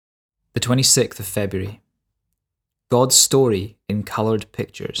The 26th of February. God's story in coloured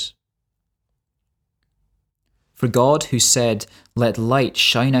pictures. For God, who said, "Let light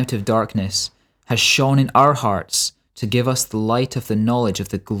shine out of darkness," has shone in our hearts to give us the light of the knowledge of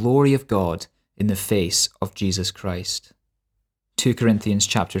the glory of God in the face of Jesus Christ. 2 Corinthians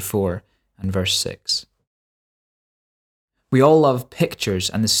chapter 4 and verse 6. We all love pictures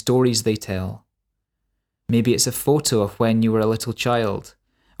and the stories they tell. Maybe it's a photo of when you were a little child,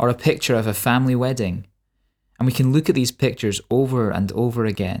 or a picture of a family wedding, and we can look at these pictures over and over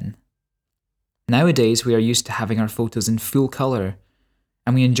again. Nowadays, we are used to having our photos in full colour,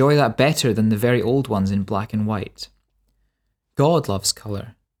 and we enjoy that better than the very old ones in black and white. God loves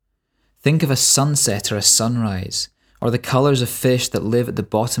colour. Think of a sunset or a sunrise, or the colours of fish that live at the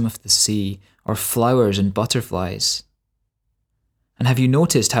bottom of the sea, or flowers and butterflies. And have you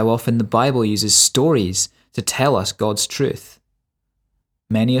noticed how often the Bible uses stories to tell us God's truth?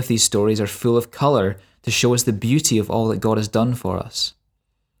 Many of these stories are full of colour to show us the beauty of all that God has done for us.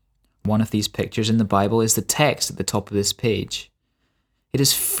 One of these pictures in the Bible is the text at the top of this page. It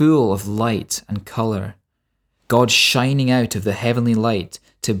is full of light and colour, God shining out of the heavenly light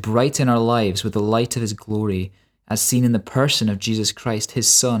to brighten our lives with the light of His glory, as seen in the person of Jesus Christ,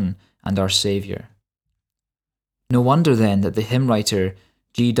 His Son and our Saviour. No wonder then that the hymn writer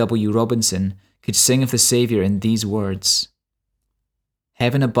G.W. Robinson could sing of the Saviour in these words: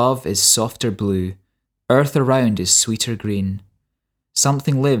 "Heaven above is softer blue, earth around is sweeter green.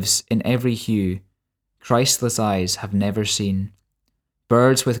 Something lives in every hue Christless eyes have never seen.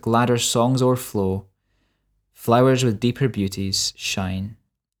 Birds with gladder songs o'erflow, flowers with deeper beauties shine.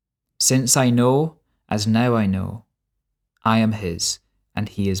 Since I know, as now I know, I am His and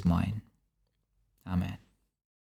He is mine." Amen.